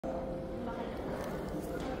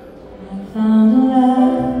found a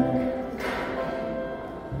love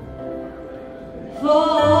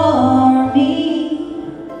for me.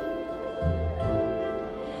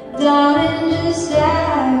 Darling, just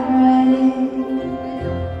dive right in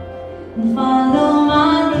and follow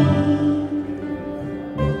my lead.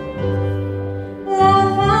 I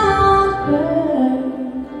found her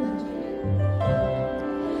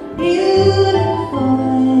beautiful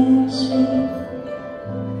and sweet.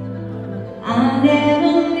 I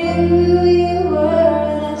never knew you were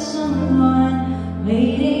that someone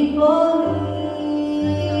waiting for me.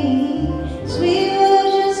 'Cause we were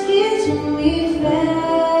just kids when we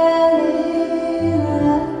fell in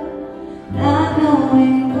love, not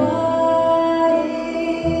knowing what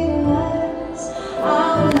it was. I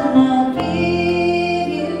will not give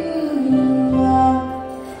you up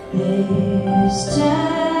this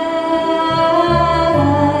time,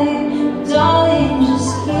 darling,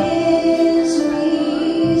 just kiss me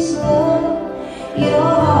slow.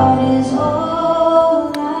 Your heart is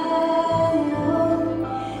all I know,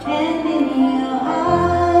 and in your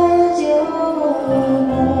eyes you're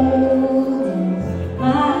holding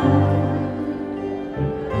mine.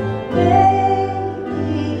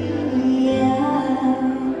 Baby, I'm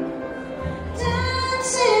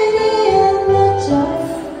dancing in the dark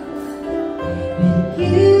with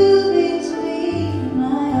you between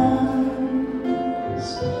my arms,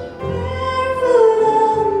 barefoot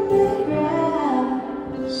on the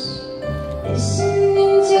grass,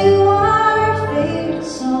 listening to our favorite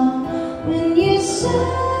song. When you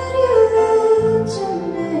said you looked a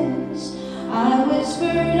mess, I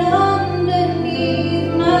whispered underneath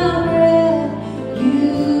my breath. You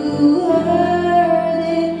heard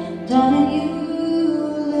it, darling, you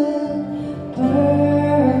look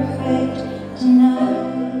perfect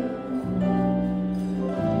tonight.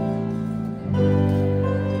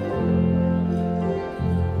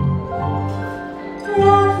 And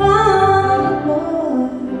I found a boy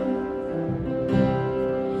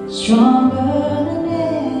stronger than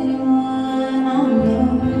anyone I know.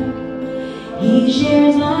 He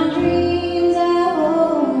shares my dreams. I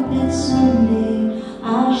hope that someday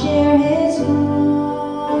I'll share his home.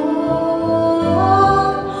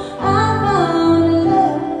 I found a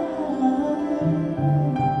love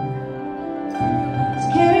to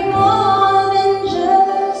carry more than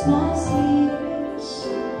just my secrets,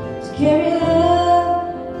 to carry love,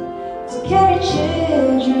 to carry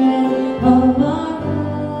children of our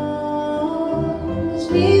own.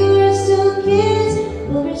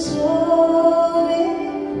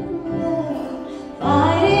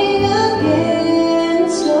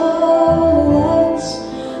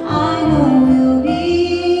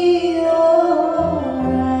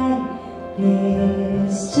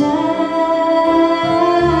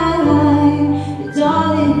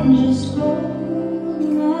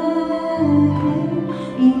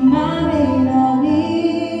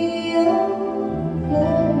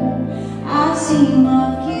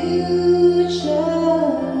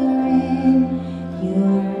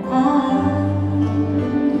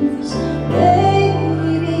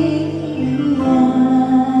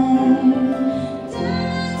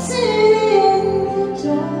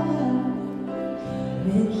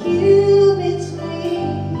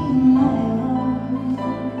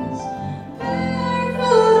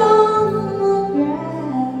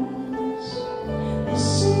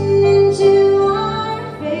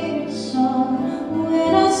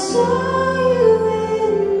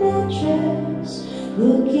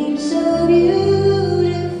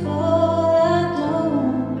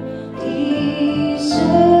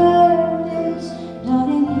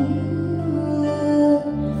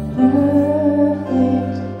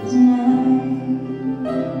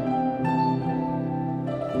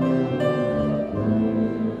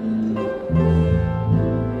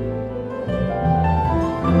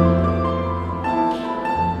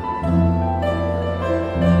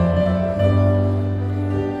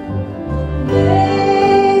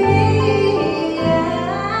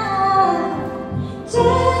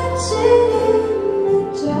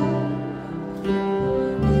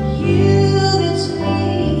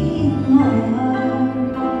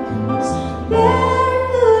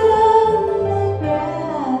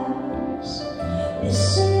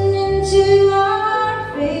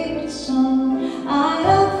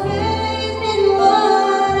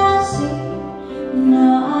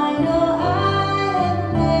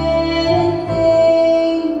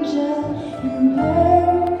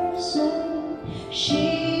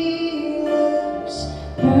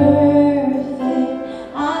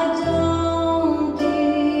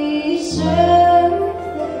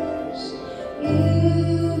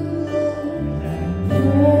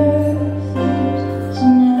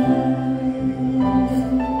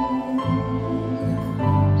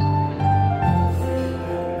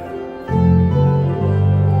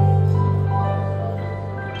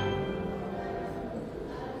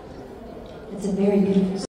 It's a very beautiful